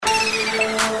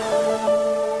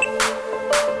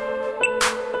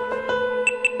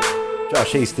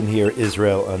Josh Haston here,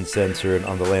 Israel Uncensored,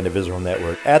 on the Land of Israel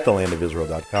Network at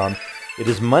thelandofisrael.com. It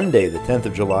is Monday, the 10th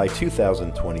of July,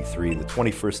 2023, the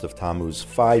 21st of Tammuz,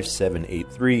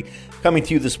 5783, coming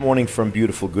to you this morning from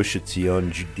beautiful Gush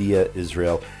Etzion, Judea,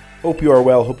 Israel. Hope you are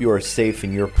well, hope you are safe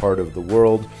in your part of the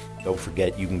world. Don't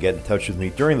forget, you can get in touch with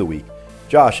me during the week.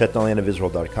 Josh at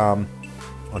thelandofisrael.com,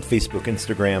 on Facebook,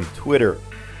 Instagram, Twitter,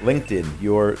 LinkedIn,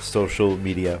 your social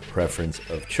media preference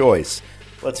of choice.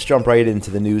 Let's jump right into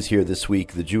the news here this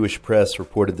week. The Jewish press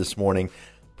reported this morning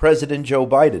President Joe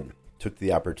Biden took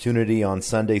the opportunity on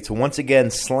Sunday to once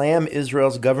again slam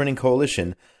Israel's governing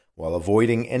coalition while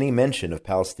avoiding any mention of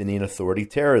Palestinian Authority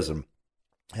terrorism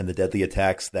and the deadly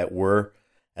attacks that were,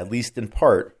 at least in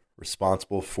part,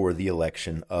 responsible for the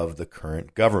election of the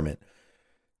current government.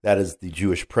 That is the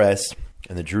Jewish press,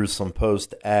 and the Jerusalem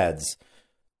Post adds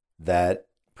that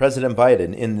President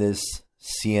Biden, in this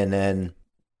CNN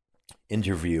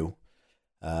interview,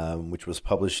 which was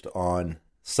published on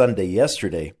Sunday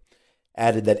yesterday,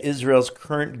 added that Israel's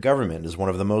current government is one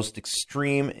of the most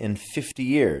extreme in 50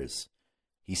 years.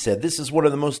 He said, "This is one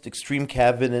of the most extreme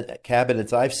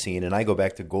cabinets I've seen, and I go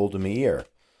back to Golda Meir."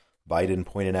 Biden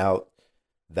pointed out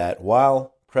that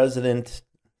while Prime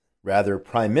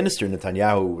Minister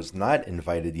Netanyahu was not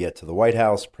invited yet to the White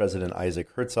House, President Isaac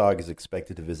Herzog is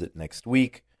expected to visit next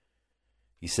week.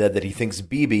 He said that he thinks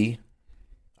Bibi,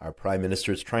 our prime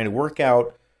minister, is trying to work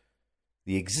out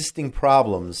the existing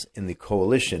problems in the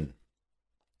coalition.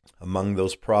 Among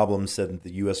those problems, said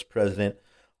the U.S. president,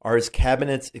 are his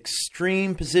cabinet's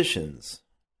extreme positions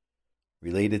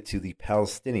related to the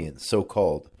Palestinians,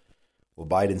 so-called. Well,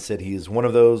 Biden said he is one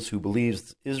of those who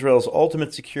believes Israel's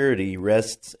ultimate security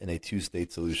rests in a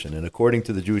two-state solution. And according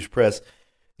to the Jewish press, it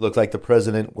looked like the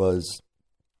president was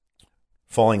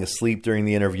falling asleep during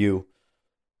the interview,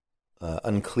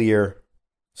 unclear,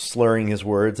 slurring his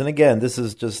words. And again, this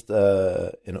is just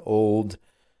an old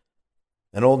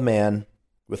man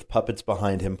with puppets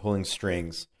behind him pulling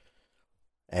strings.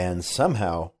 And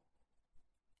somehow,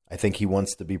 I think he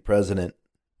wants to be president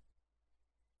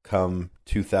come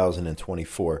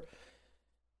 2024.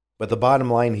 But the bottom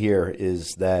line here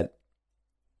is that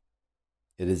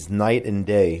it is night and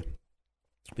day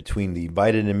between the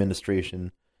Biden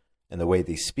administration and the way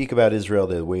they speak about Israel,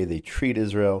 the way they treat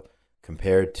Israel,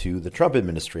 compared to the Trump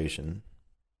administration.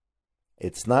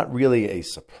 It's not really a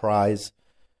surprise.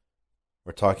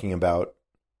 We're talking about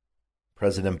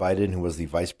President Biden, who was the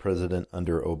vice president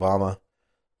under Obama,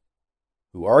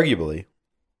 who arguably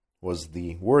was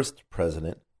the worst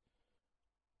president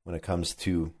when it comes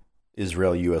to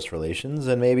Israel-U.S. relations,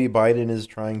 and maybe Biden is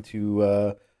trying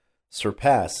to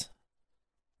surpass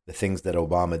the things that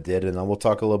Obama did, and we'll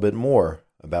talk a little bit more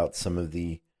about some of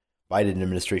the Biden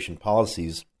administration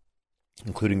policies,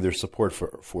 including their support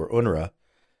for UNRWA.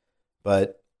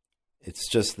 But it's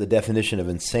just the definition of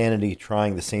insanity,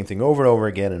 trying the same thing over and over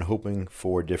again and hoping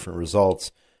for different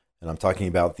results. And I'm talking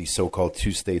about the so-called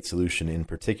two-state solution in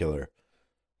particular.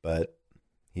 But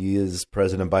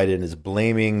President Biden is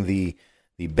blaming the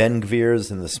Ben-Gvirs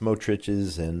and the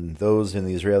Smotriches and those in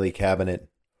the Israeli cabinet,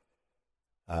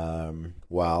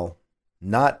 while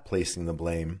not placing the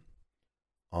blame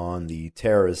on the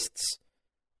terrorists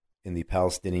in the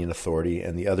Palestinian Authority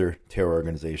and the other terror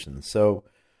organizations. So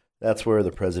that's where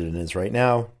the president is right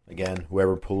now. Again,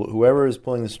 whoever is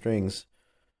pulling the strings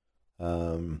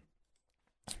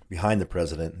behind the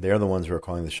president, they're the ones who are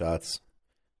calling the shots.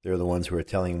 They're the ones who are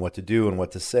telling him what to do and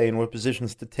what to say and what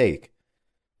positions to take.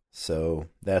 So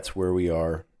that's where we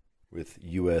are with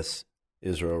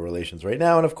U.S.-Israel relations right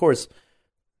now. And of course,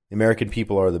 the American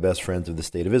people are the best friends of the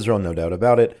state of Israel, no doubt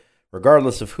about it,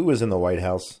 regardless of who is in the White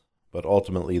House. But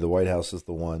ultimately, the White House is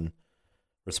the one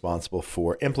responsible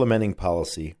for implementing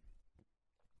policy.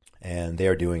 And they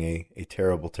are doing a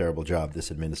terrible, terrible job,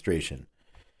 this administration.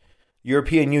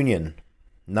 European Union,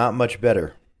 not much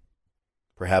better.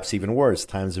 Perhaps even worse.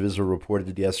 Times of Israel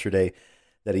reported yesterday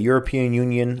that a European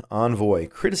Union envoy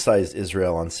criticized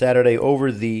Israel on Saturday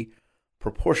over the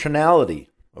proportionality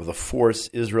of the force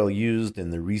Israel used in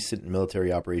the recent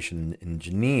military operation in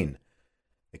Jenin,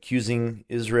 accusing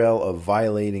Israel of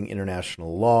violating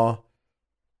international law.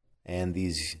 And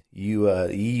these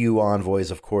EU envoys,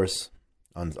 of course,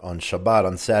 on Shabbat,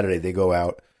 on Saturday, they go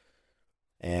out.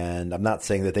 And I'm not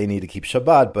saying that they need to keep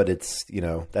Shabbat, but it's,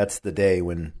 that's the day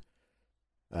when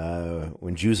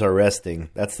Jews are resting.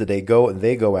 That's the day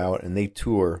they go out and they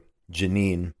tour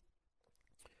Jenin.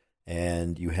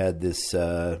 And you had this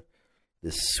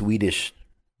Swedish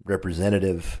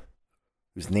representative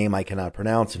whose name I cannot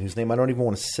pronounce and whose name I don't even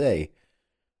want to say,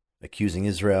 accusing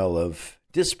Israel of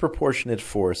disproportionate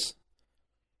force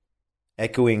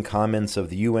echoing comments of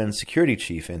the UN Security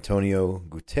Chief, Antonio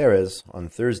Guterres, on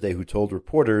Thursday, who told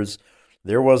reporters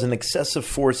there was an excessive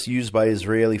force used by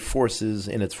Israeli forces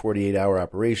in its 48-hour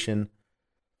operation,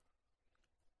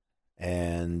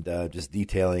 and just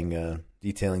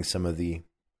detailing some of the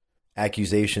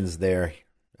accusations there.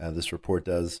 This report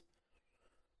does,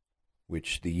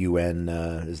 which the UN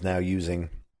is now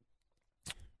using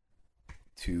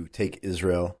to take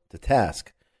Israel to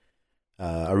task.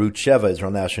 Arutz Sheva,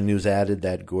 Israel National News, added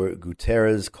that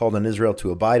Guterres called on Israel to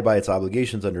abide by its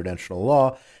obligations under international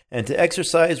law and to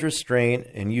exercise restraint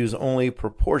and use only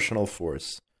proportional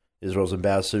force. Israel's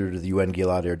ambassador to the UN,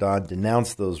 Gilad Erdan,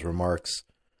 denounced those remarks,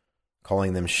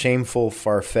 calling them shameful,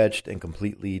 far-fetched, and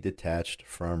completely detached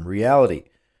from reality.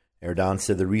 Erdan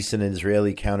said the recent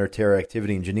Israeli counter-terror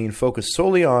activity in Jenin focused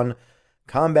solely on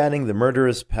combating the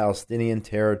murderous Palestinian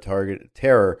terror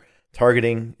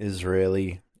targeting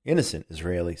innocent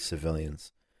Israeli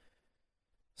civilians.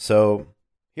 So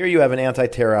here you have an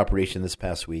anti-terror operation this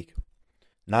past week.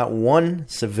 Not one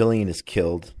civilian is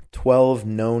killed. 12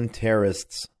 known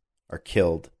terrorists are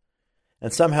killed.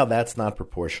 And somehow that's not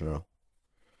proportional.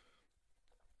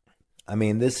 I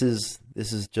mean, this is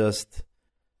just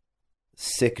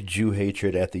sick Jew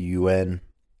hatred at the UN,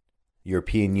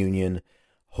 European Union,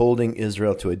 holding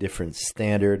Israel to a different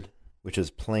standard, which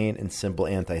is plain and simple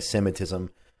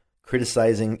anti-Semitism,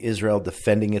 criticizing Israel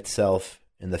defending itself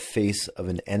in the face of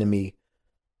an enemy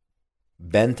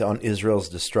bent on Israel's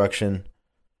destruction.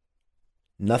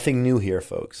 Nothing new here,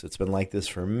 folks. It's been like this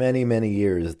for many, many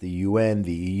years. The UN,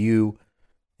 the EU,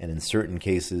 and in certain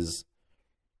cases,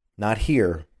 not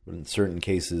here, but in certain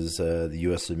cases, the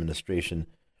U.S. administration.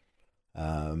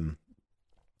 I'm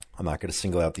not going to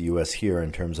single out the U.S. here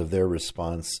in terms of their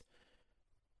response,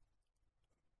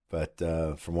 but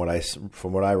from what I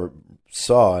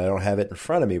saw, I don't have it in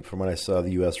front of me. From what I saw,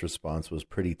 the U.S. response was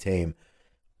pretty tame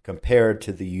compared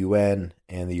to the UN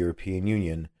and the European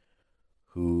Union,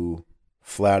 who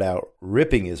flat out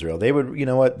ripping Israel. They would, you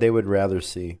know what? They would rather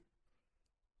see.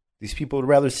 These people would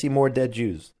rather see more dead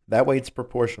Jews. That way, it's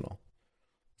proportional.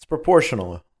 It's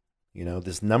proportional,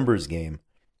 this numbers game.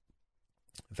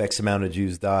 If X amount of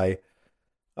Jews die,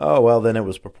 oh, well, then it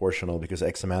was proportional because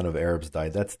X amount of Arabs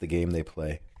died. That's the game they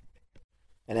play.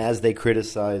 And as they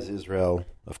criticize Israel,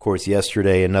 of course,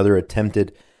 yesterday, another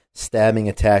attempted stabbing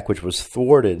attack, which was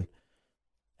thwarted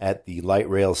at the light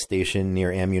rail station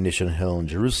near Ammunition Hill in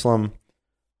Jerusalem.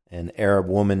 An Arab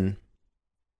woman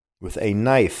with a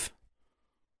knife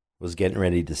was getting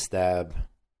ready to stab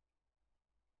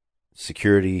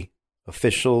security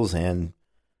officials and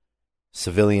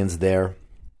civilians there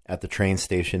at the train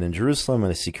station in Jerusalem,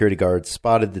 and a security guard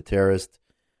spotted the terrorist,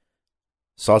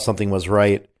 saw something was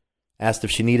right, asked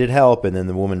if she needed help, and then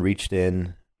the woman reached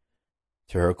in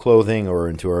to her clothing or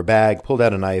into her bag, pulled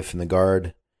out a knife, and the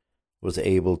guard was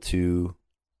able to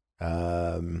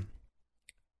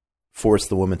force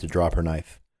the woman to drop her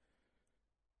knife.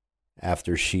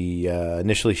 After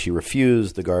initially she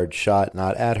refused, the guard shot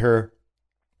not at her,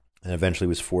 and eventually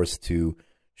was forced to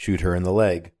shoot her in the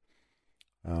leg.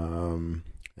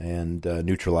 And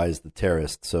neutralize the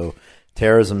terrorist. So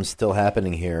terrorism is still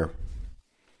happening here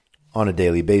on a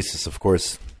daily basis. Of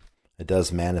course, it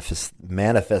does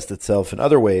manifest itself in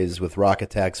other ways with rocket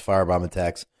attacks, firebomb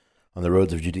attacks on the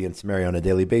roads of Judea and Samaria on a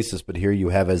daily basis. But here you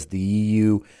have, as the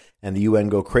EU and the UN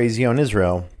go crazy on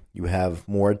Israel, you have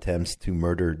more attempts to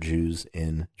murder Jews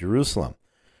in Jerusalem.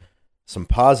 Some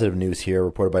positive news here,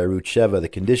 reported by Arutz Sheva. The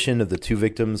condition of the two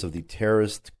victims of the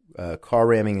terrorist car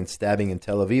ramming and stabbing in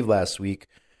Tel Aviv last week,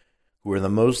 who were the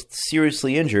most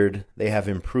seriously injured, they have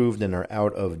improved and are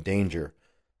out of danger.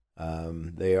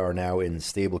 They are now in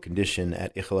stable condition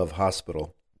at Ichilov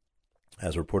Hospital,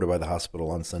 as reported by the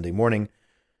hospital on Sunday morning.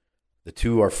 The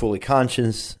two are fully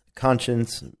conscious,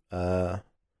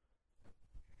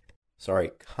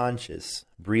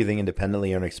 breathing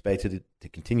independently, and are expected to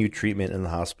continue treatment in the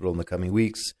hospital in the coming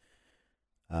weeks.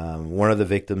 One of the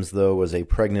victims, though, was a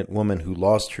pregnant woman who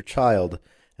lost her child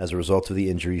as a result of the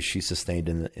injuries she sustained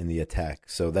in the attack.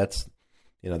 So that's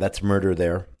murder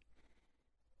there.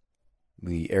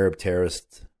 The Arab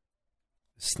terrorist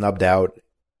snubbed out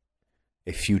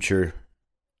a future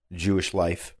Jewish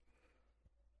life.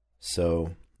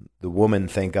 So the woman,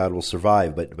 thank God, will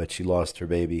survive, but she lost her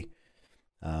baby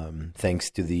thanks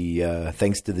to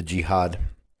the jihad,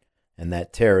 and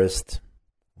that terrorist,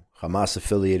 Hamas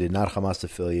affiliated, not Hamas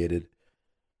affiliated,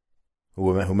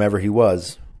 whomever he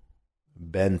was,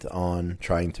 bent on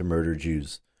trying to murder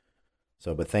Jews.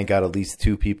 So, but thank God, at least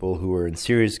two people who were in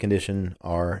serious condition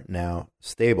are now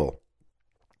stable.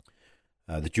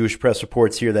 The Jewish press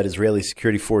reports here that Israeli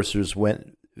security forces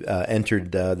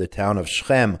entered the town of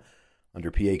Shechem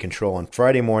under PA control on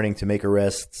Friday morning to make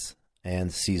arrests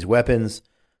and seize weapons.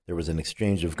 There was an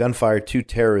exchange of gunfire. 2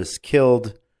 terrorists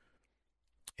killed,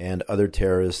 and other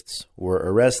terrorists were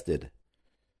arrested.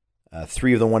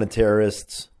 3 of the wanted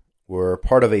terrorists were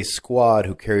part of a squad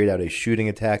who carried out a shooting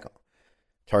attack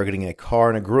targeting a car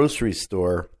in a grocery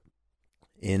store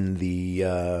in the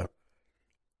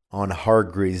on Har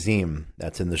Grazim.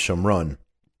 That's in the Shomron.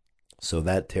 So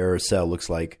that terror cell looks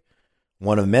like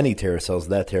one of many terror cells.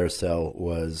 That terror cell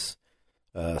was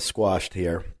squashed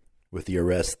here with the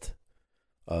arrest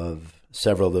of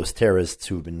several of those terrorists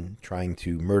who have been trying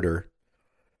to murder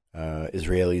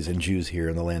Israelis and Jews here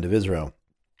in the land of Israel.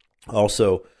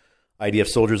 Also, IDF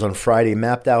soldiers on Friday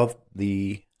mapped out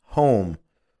the home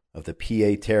of the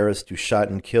PA terrorist who shot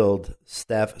and killed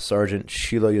Staff Sergeant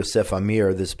Shilo Yosef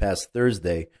Amir this past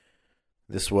Thursday.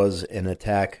 This was an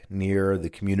attack near the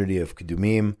community of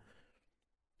Kedumim.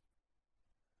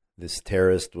 This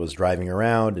terrorist was driving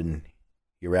around and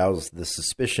he aroused the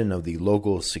suspicion of the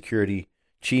local security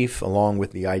chief along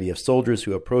with the IDF soldiers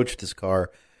who approached his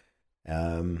car,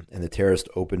 and the terrorist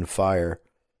opened fire,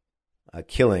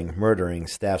 murdering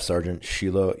Staff Sergeant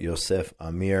Shilo Yosef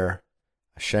Amir.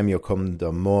 Hashem Yokom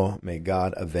Damo, may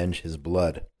God avenge his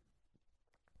blood.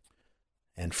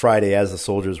 And Friday, as the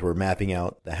soldiers were mapping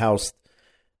out the house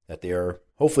that they are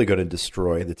hopefully going to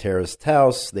destroy, the terrorist's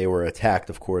house, they were attacked,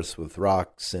 of course, with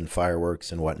rocks and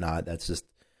fireworks and whatnot. That's just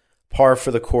par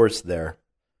for the course there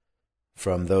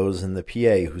from those in the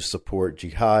PA who support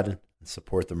jihad and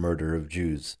support the murder of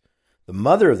Jews. The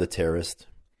mother of the terrorist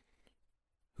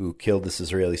who killed this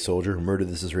Israeli soldier, who murdered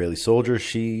this Israeli soldier,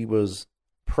 she was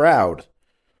proud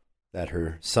that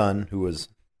her son, who was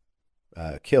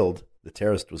killed, the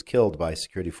terrorist was killed by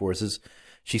security forces.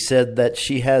 She said that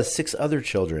she has 6 other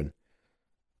children,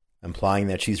 implying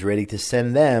that she's ready to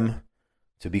send them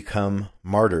to become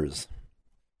martyrs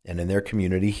and in their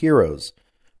community heroes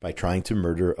by trying to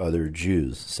murder other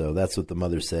Jews. So that's what the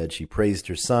mother said. She praised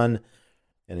her son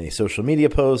in a social media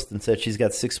post and said she's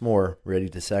got 6 more ready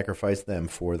to sacrifice them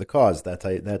for the cause.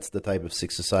 That's the type of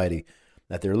sick society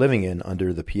that they're living in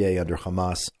under the PA, under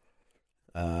Hamas,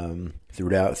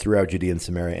 throughout Judea and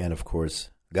Samaria, and of course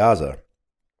Gaza.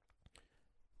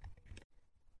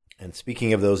 And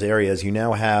speaking of those areas, you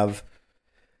now have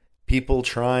people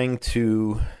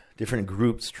different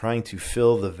groups trying to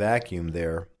fill the vacuum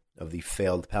there of the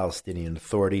failed Palestinian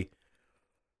Authority.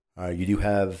 You do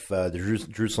have the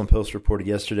Jerusalem Post reported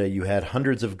yesterday, you had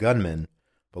hundreds of gunmen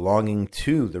belonging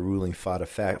to the ruling Fatah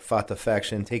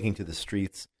faction taking to the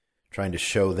streets, trying to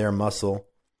show their muscle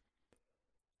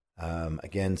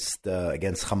against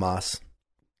Hamas.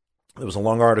 There was a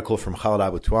long article from Khaled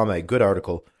Abu Tuama, a good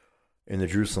article in the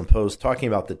Jerusalem Post, talking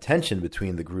about the tension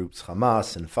between the groups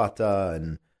Hamas and Fatah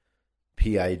and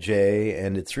PIJ,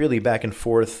 and it's really back and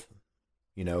forth,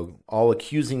 all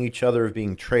accusing each other of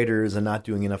being traitors and not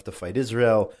doing enough to fight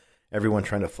Israel. Everyone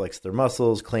trying to flex their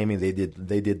muscles, claiming they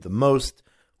did the most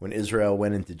when Israel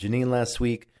went into Jenin last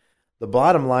week. The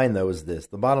bottom line, though, is this.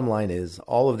 The bottom line is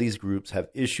all of these groups have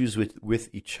issues with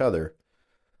each other.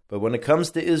 But when it comes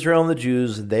to Israel and the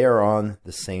Jews, they are on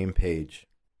the same page.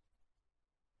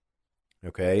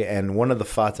 Okay? And one of the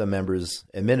Fatah members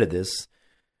admitted this.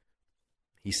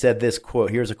 He said this, quote,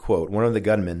 here's a quote. One of the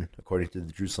gunmen, according to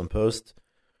the Jerusalem Post,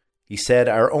 he said,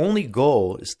 "Our only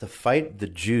goal is to fight the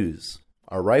Jews.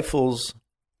 Our rifles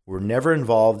were never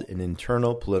involved in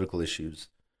internal political issues."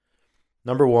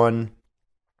 Number one,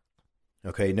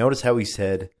 okay, notice how he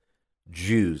said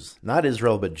Jews, not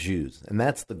Israel, but Jews. And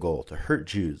that's the goal, to hurt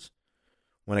Jews.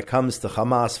 When it comes to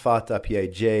Hamas, Fatah,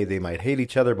 PIJ, they might hate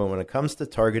each other, but when it comes to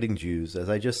targeting Jews, as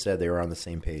I just said, they were on the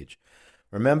same page.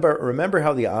 Remember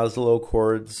how the Oslo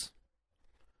Accords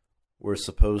were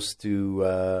supposed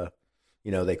to,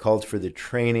 they called for the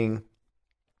training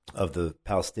of the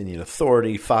Palestinian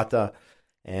Authority, Fatah,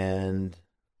 and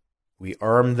we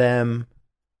armed them,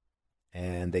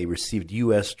 and they received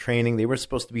U.S. training. They were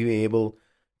supposed to be able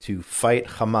to fight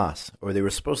Hamas, or they were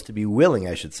supposed to be willing,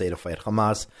 I should say, to fight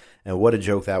Hamas, and what a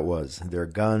joke that was. Their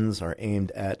guns are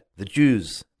aimed at the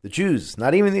Jews. The Jews,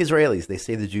 not even the Israelis, they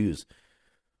say the Jews.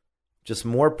 Just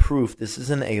more proof this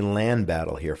isn't a land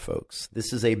battle here, folks.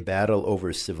 This is a battle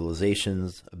over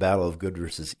civilizations, a battle of good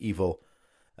versus evil,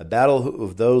 a battle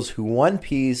of those who want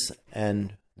peace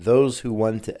and those who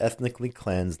want to ethnically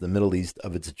cleanse the Middle East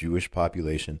of its Jewish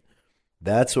population.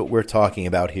 That's what we're talking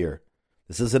about here.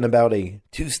 This isn't about a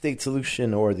two-state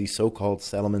solution or the so-called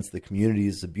settlements, the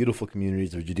communities, the beautiful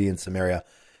communities of Judea and Samaria.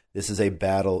 This is a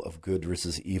battle of good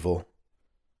versus evil.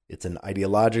 It's an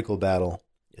ideological battle.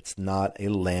 It's not a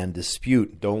land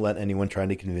dispute. Don't let anyone try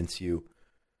to convince you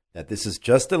that this is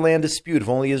just a land dispute. If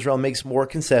only Israel makes more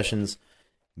concessions,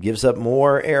 gives up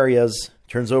more areas,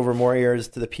 turns over more areas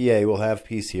to the PA, we'll have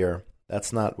peace here.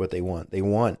 That's not what they want. They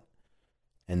want,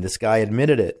 and this guy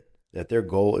admitted it, that their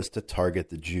goal is to target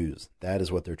the Jews. That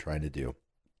is what they're trying to do.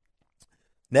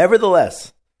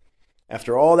 Nevertheless,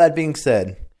 after all that being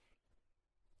said,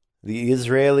 the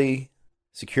Israeli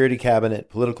Security Cabinet,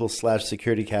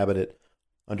 political/security cabinet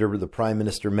under the Prime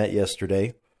Minister met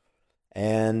yesterday,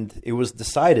 and it was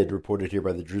decided, reported here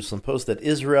by the Jerusalem Post, that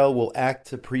Israel will act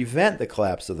to prevent the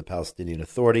collapse of the Palestinian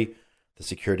Authority. The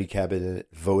Security Cabinet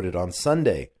voted on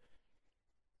Sunday.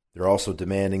 They're also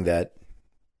demanding that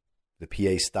the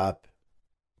PA stop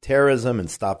terrorism and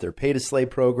stop their pay-to-slay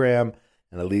program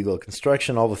and illegal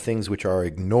construction, all the things which are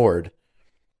ignored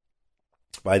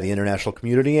by the international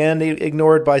community and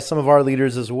ignored by some of our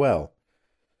leaders as well.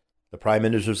 The Prime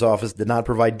Minister's office did not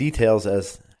provide details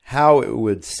as how it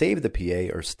would save the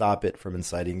PA or stop it from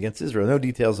inciting against Israel. No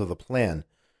details of the plan.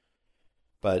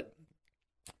 But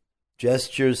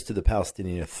gestures to the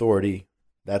Palestinian Authority,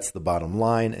 that's the bottom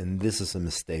line, and this is a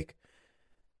mistake.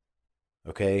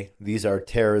 Okay, these are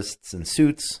terrorists in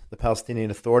suits, the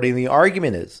Palestinian Authority, and the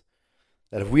argument is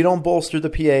that if we don't bolster the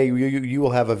PA, you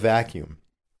will have a vacuum,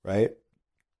 right?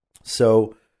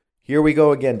 So here we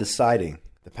go again, deciding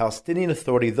the Palestinian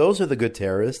Authority, those are the good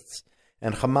terrorists,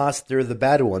 and Hamas, they're the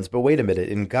bad ones. But wait a minute,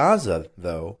 in Gaza,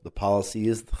 though, the policy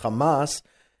is Hamas,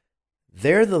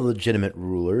 they're the legitimate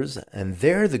rulers, and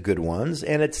they're the good ones,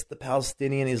 and it's the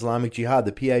Palestinian Islamic Jihad,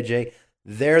 the PIJ,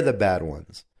 they're the bad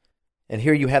ones. And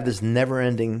here you have this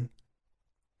never-ending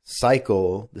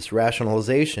cycle, this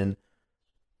rationalization,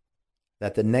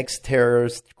 that the next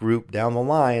terrorist group down the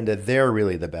line, that they're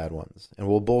really the bad ones. And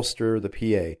we'll bolster the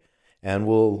PA. And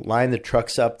we'll line the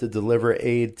trucks up to deliver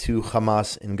aid to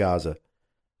Hamas in Gaza.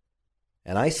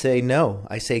 And I say no.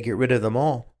 I say get rid of them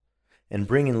all. And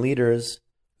bring in leaders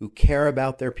who care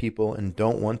about their people and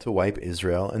don't want to wipe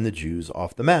Israel and the Jews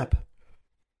off the map.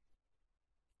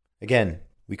 Again,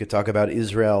 we could talk about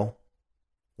Israel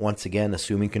once again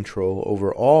assuming control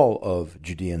over all of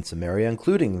Judea and Samaria,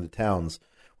 including the towns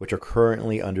which are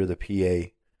currently under the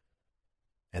PA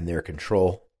and their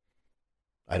control.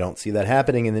 I don't see that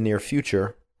happening in the near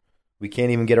future. We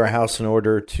can't even get our house in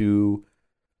order to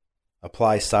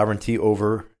apply sovereignty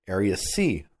over Area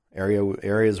C,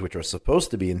 areas which are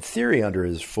supposed to be, in theory, under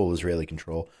his full Israeli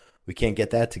control. We can't get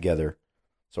that together.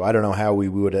 So I don't know how we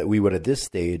would at this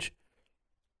stage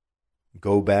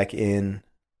go back in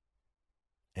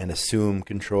and assume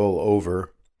control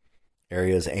over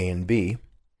areas A and B.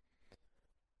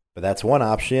 But that's one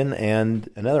option. And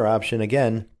another option,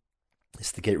 again,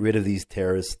 is to get rid of these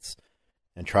terrorists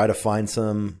and try to find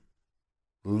some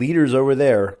leaders over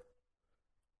there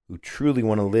who truly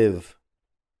want to live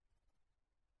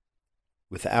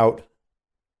without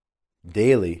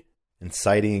daily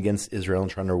inciting against Israel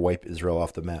and trying to wipe Israel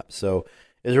off the map. So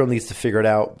Israel needs to figure it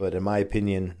out. But in my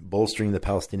opinion, bolstering the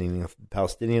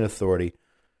Palestinian Authority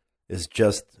is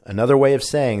just another way of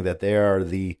saying that they are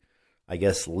the, I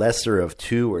guess, lesser of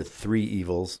two or three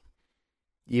evils,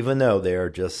 even though they are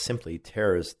just simply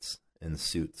terrorists in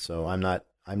suits. So I'm not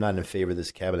in favor of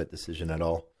this cabinet decision at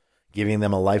all. Giving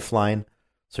them a lifeline.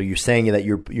 So you're saying that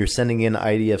you're sending in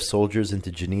IDF soldiers into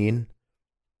Jenin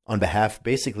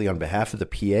basically on behalf of the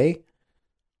PA?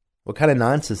 What kind of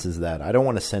nonsense is that? I don't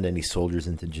want to send any soldiers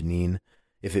into Jenin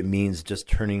if it means just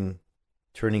turning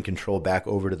control back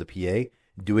over to the PA,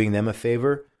 doing them a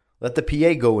favor. Let the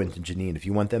PA go into Jenin. If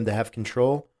you want them to have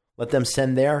control, let them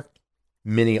send their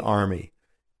mini army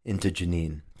into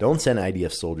Jenin. Don't send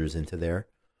IDF soldiers into there.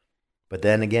 But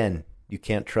then again, you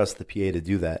can't trust the PA to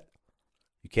do that.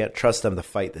 You can't trust them to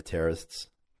fight the terrorists.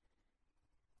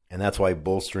 And that's why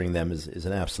bolstering them is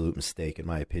an absolute mistake, in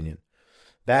my opinion.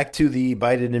 Back to the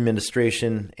Biden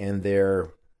administration and their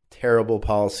terrible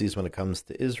policies when it comes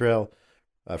to Israel.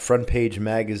 Front Page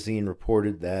Magazine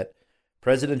reported that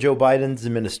President Joe Biden's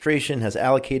administration has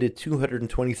allocated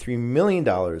 $223 million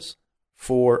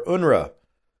for UNRWA,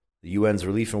 the UN's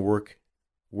relief and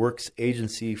works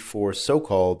agency for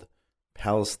so-called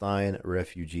Palestine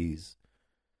refugees.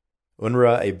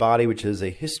 UNRWA, a body which has a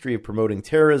history of promoting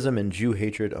terrorism and Jew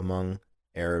hatred among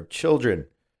Arab children.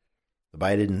 The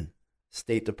Biden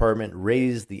State Department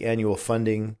raised the annual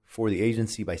funding for the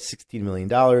agency by $16 million,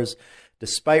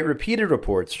 despite repeated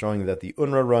reports showing that the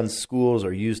UNRWA-run schools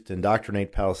are used to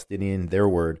indoctrinate Palestinian, their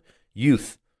word,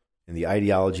 youth in the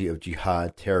ideology of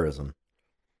jihad terrorism.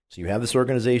 So you have this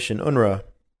organization, UNRWA,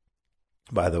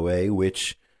 by the way,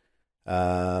 which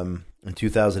in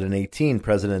 2018,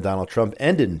 President Donald Trump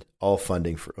ended all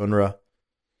funding for UNRWA,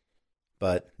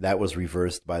 but that was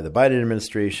reversed by the Biden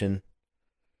administration.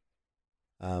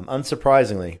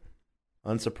 Unsurprisingly,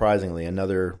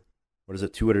 another,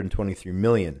 223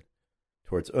 million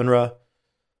towards UNRWA.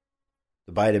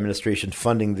 The Biden administration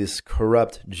funding this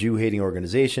corrupt Jew-hating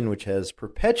organization, which has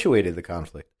perpetuated the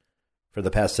conflict for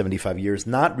the past 75 years,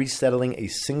 not resettling a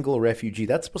single refugee.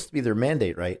 That's supposed to be their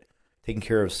mandate, right? Taking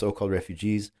care of so-called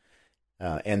refugees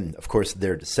and, of course,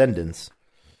 their descendants.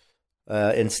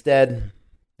 Instead,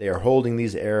 they are holding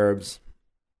these Arabs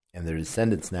and their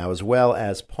descendants now as well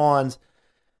as pawns.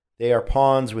 They are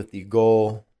pawns with the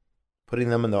goal, putting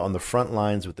them on the front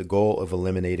lines with the goal of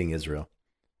eliminating Israel.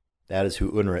 That is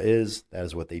who UNRWA is. That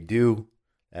is what they do.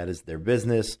 That is their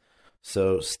business.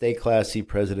 So stay classy,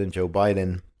 President Joe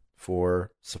Biden,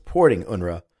 for supporting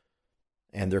UNRWA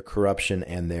and their corruption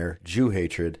and their Jew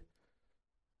hatred.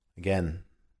 Again,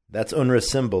 that's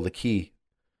UNRWA's symbol, the key.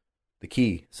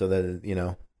 So that,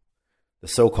 the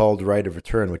so-called right of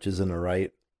return, which isn't a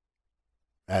right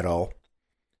at all.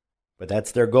 But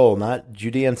that's their goal, not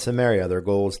Judea and Samaria. Their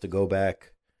goal is to go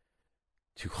back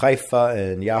to Haifa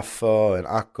and Jaffa and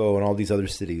Akko and all these other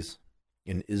cities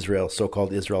in Israel,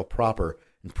 so-called Israel proper,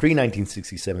 in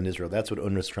pre-1967 Israel. That's what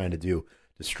UNRWA is trying to do,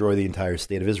 destroy the entire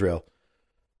state of Israel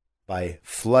by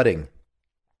flooding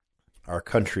our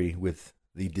country with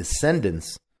the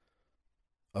descendants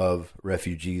of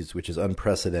refugees, which is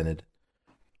unprecedented,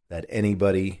 that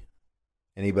anybody's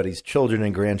children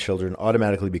and grandchildren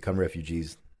automatically become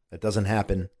refugees. That doesn't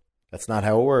happen. That's not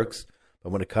how it works.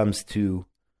 But when it comes to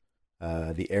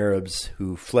the Arabs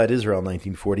who fled Israel in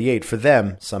 1948, for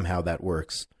them, somehow that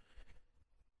works.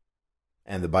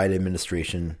 And the Biden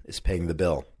administration is paying the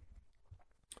bill.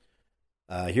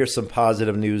 Here's some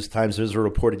positive news. Times of Israel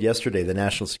reported yesterday the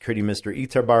National Security Minister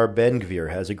Itamar Ben-Gvir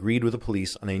has agreed with the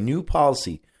police on a new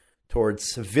policy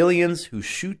towards civilians who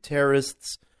shoot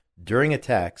terrorists during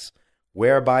attacks,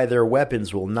 whereby their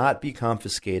weapons will not be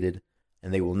confiscated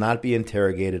and they will not be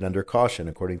interrogated under caution,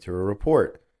 according to a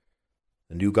report.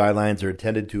 The new guidelines are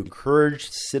intended to encourage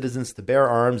citizens to bear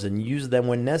arms and use them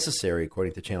when necessary,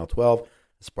 according to Channel 12,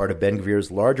 as part of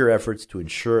Ben-Gvir's larger efforts to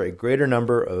ensure a greater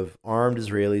number of armed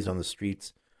Israelis on the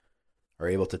streets are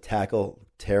able to tackle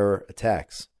terror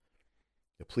attacks.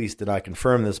 The police did not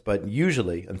confirm this, but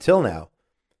usually, until now,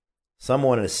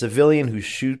 a civilian who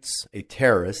shoots a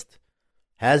terrorist,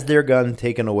 has their gun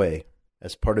taken away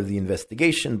as part of the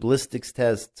investigation, ballistics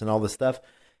tests, and all this stuff,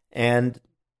 and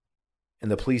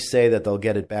the police say that they'll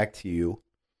get it back to you,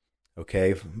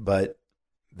 okay, but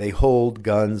they hold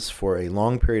guns for a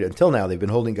long period. Until now, they've been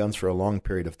holding guns for a long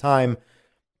period of time.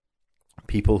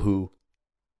 People who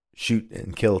shoot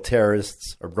and kill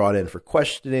terrorists are brought in for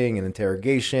questioning and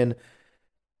interrogation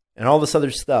and all this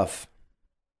other stuff,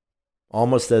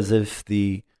 almost as if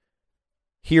the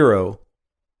hero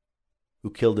who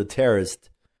killed a terrorist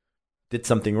did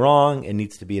something wrong and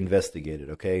needs to be investigated,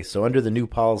 okay? So under the new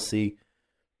policy,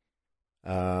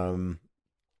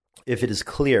 if it is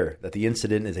clear that the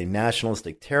incident is a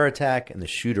nationalistic terror attack and the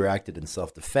shooter acted in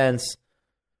self-defense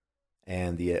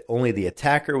and only the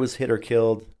attacker was hit or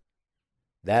killed,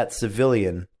 that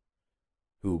civilian,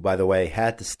 who, by the way,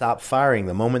 had to stop firing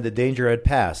the moment the danger had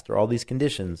passed, or all these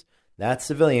conditions, that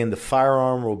civilian, the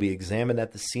firearm will be examined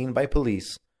at the scene by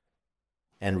police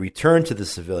and returned to the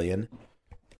civilian,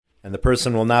 and the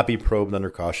person will not be probed under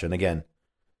caution. Again,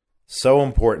 so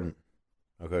important.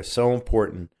 Okay, so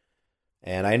important.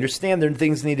 And I understand there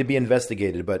things need to be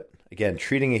investigated, but again,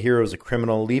 treating a hero as a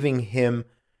criminal, leaving him,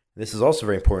 this is also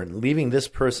very important, leaving this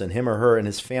person, him or her, and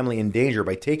his family in danger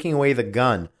by taking away the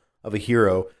gun of a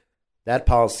hero, that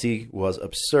policy was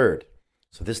absurd.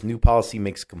 So this new policy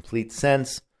makes complete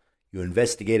sense. You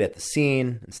investigate at the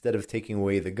scene. Instead of taking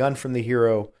away the gun from the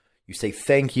hero, you say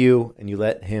thank you, and you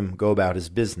let him go about his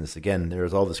business. Again,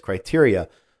 there's all this criteria,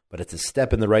 but it's a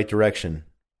step in the right direction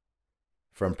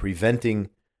from preventing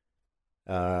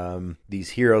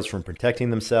these heroes from protecting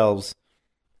themselves.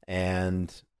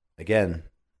 And again,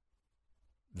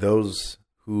 those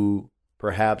who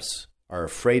perhaps are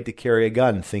afraid to carry a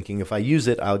gun, thinking if I use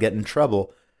it, I'll get in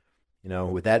trouble,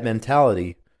 with that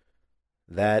mentality,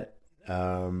 that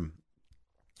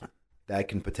that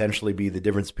can potentially be the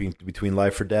difference between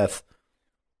life or death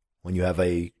when you have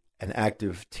an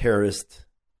active terrorist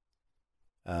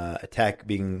attack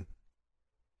being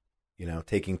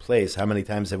taking place. How many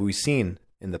times have we seen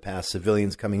in the past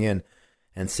civilians coming in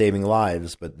and saving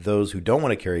lives, but those who don't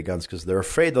want to carry guns because they're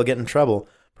afraid they'll get in trouble,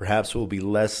 perhaps will be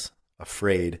less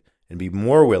afraid and be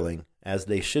more willing, as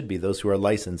they should be. Those who are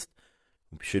licensed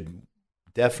should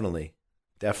definitely,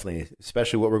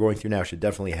 especially what we're going through now, should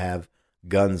definitely have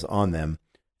guns on them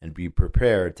and be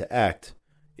prepared to act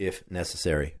if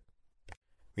necessary.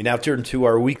 We now turn to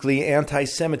our weekly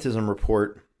anti-Semitism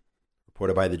report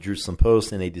reported by the Jerusalem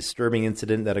Post, in a disturbing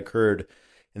incident that occurred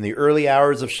in the early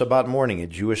hours of Shabbat morning. A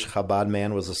Jewish Chabad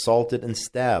man was assaulted and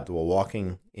stabbed while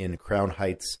walking in Crown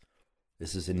Heights.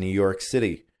 This is in New York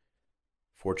City.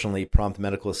 Fortunately, prompt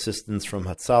medical assistance from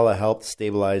Hatzalah helped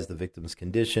stabilize the victim's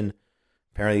condition.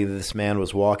 Apparently, this man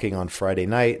was walking on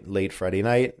late Friday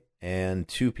night, and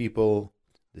the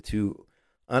two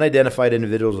unidentified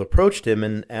individuals approached him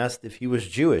and asked if he was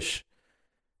Jewish.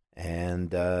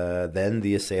 And then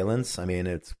the assailants,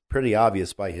 it's pretty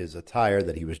obvious by his attire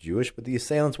that he was Jewish, but the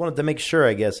assailants wanted to make sure,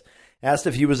 I guess, asked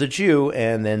if he was a Jew,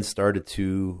 and then started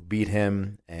to beat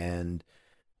him and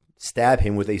stab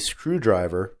him with a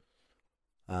screwdriver.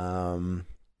 Of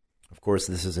course,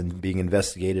 this is being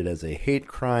investigated as a hate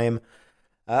crime.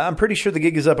 I'm pretty sure the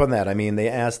gig is up on that. They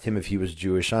asked him if he was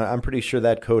Jewish. I'm pretty sure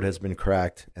that code has been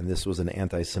cracked, and this was an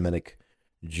anti-Semitic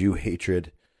Jew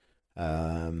hatred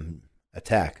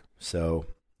attack. So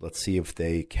let's see if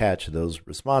they catch those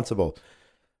responsible.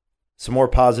 Some more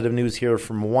positive news here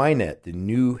from Ynet. The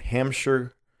New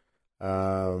Hampshire,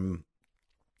 the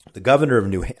governor of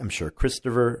New Hampshire,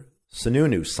 Christopher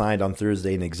Sununu, signed on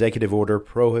Thursday an executive order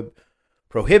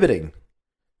prohibiting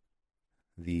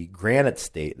the Granite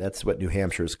State, that's what New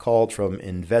Hampshire is called, from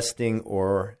investing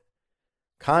or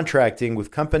contracting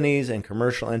with companies and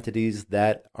commercial entities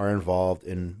that are involved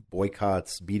in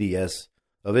boycotts, BDS,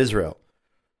 of Israel.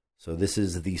 So this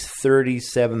is the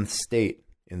 37th state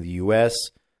in the U.S.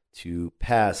 to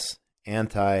pass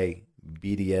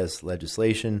anti-BDS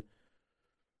legislation.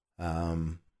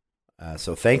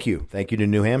 So thank you to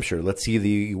New Hampshire. Let's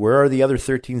see where are the other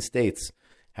 13 states?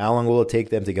 How long will it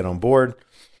take them to get on board?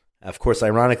 Of course,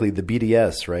 ironically, the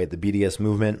BDS, right? The BDS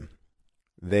movement,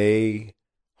 they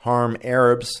harm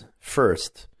Arabs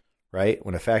first, right?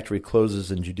 When a factory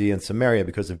closes in Judea and Samaria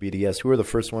because of BDS, who are the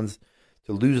first ones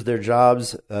to lose their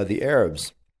jobs? The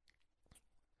Arabs.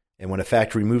 And when a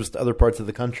factory moves to other parts of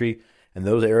the country and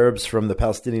those Arabs from the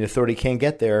Palestinian Authority can't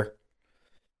get there,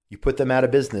 you put them out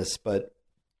of business, but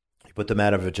you put them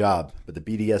out of a job. But the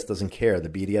BDS doesn't care. The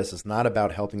BDS is not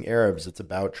about helping Arabs. It's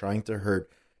about trying to hurt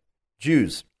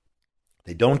Jews.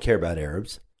 They don't care about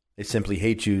Arabs. They simply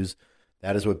hate Jews.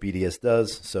 That is what BDS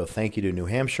does. So thank you to New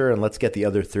Hampshire, and let's get the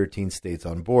other 13 states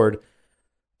on board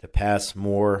to pass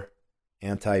more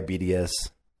anti-BDS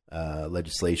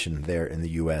legislation there in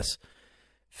the U.S.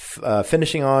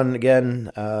 Finishing on, again,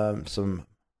 some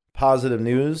positive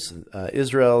news.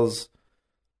 Israel's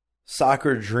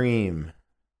soccer dream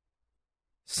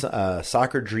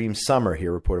summer,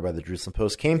 here reported by the Jerusalem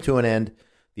Post, came to an end.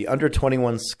 The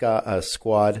under-21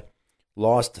 squad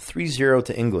lost 3-0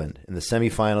 to England in the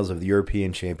semifinals of the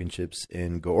European Championships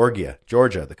in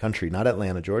Georgia, the country, not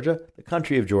Atlanta, Georgia, the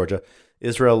country of Georgia.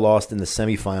 Israel lost in the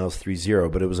semifinals 3-0,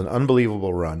 but it was an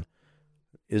unbelievable run.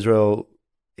 Israel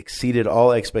exceeded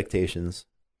all expectations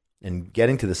in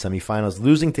getting to the semifinals,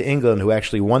 losing to England, who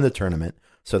actually won the tournament.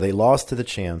 So they lost to the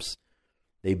champs.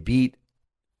 They beat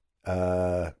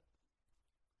the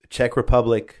Czech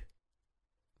Republic.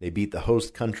 They beat the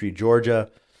host country, Georgia.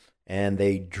 And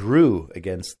they drew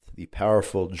against the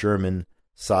powerful German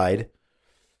side.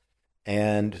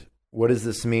 And what does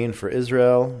this mean for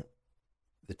Israel?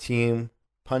 The team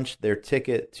punched their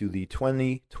ticket to the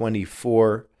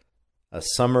 2024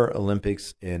 Summer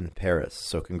Olympics in Paris.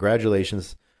 So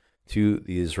congratulations to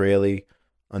the Israeli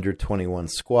under-21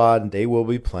 squad. They will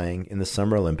be playing in the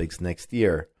Summer Olympics next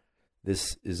year.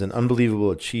 This is an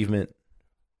unbelievable achievement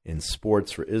in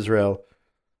sports for Israel.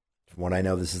 From what I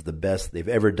know, this is the best they've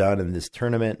ever done in this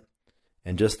tournament.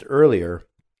 And just earlier,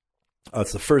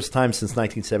 it's the first time since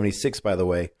 1976, by the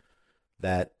way,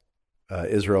 that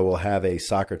Israel will have a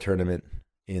soccer tournament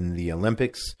in the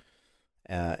Olympics.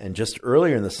 And just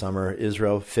earlier in the summer,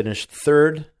 Israel finished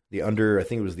third. I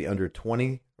think it was the under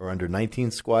 20 or under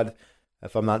 19 squad,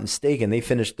 if I'm not mistaken. They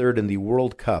finished third in the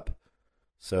World Cup.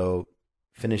 So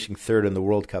finishing third in the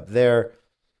World Cup there,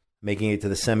 making it to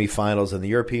the semifinals and the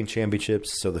European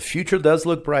Championships. So the future does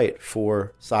look bright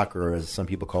for soccer, or as some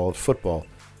people call it, football,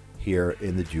 here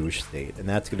in the Jewish state. And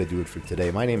that's going to do it for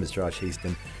today. My name is Josh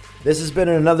Haston. This has been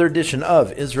another edition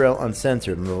of Israel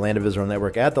Uncensored on the Land of Israel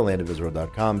Network at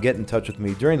thelandofisrael.com. Get in touch with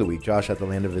me during the week, Josh at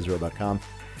thelandofisrael.com,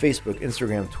 Facebook,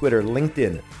 Instagram, Twitter,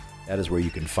 LinkedIn. That is where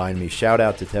you can find me. Shout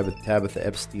out to Tabitha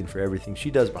Epstein for everything she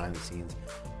does behind the scenes.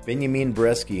 Benjamin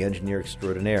Bresky, engineer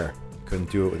extraordinaire. Couldn't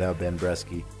do it without Ben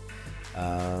Bresky.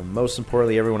 Most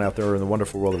importantly, everyone out there in the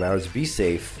wonderful world of ours, be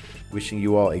safe. Wishing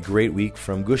you all a great week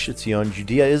from Gush Etzion,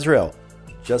 Judea, Israel,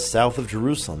 just south of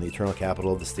Jerusalem, the eternal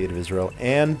capital of the state of Israel,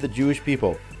 and the Jewish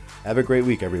people. Have a great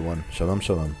week, everyone. Shalom,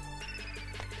 shalom.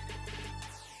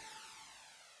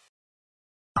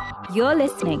 You're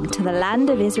listening to the Land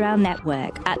of Israel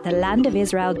Network at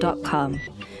thelandofisrael.com,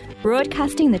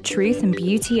 broadcasting the truth and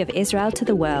beauty of Israel to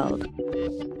the world.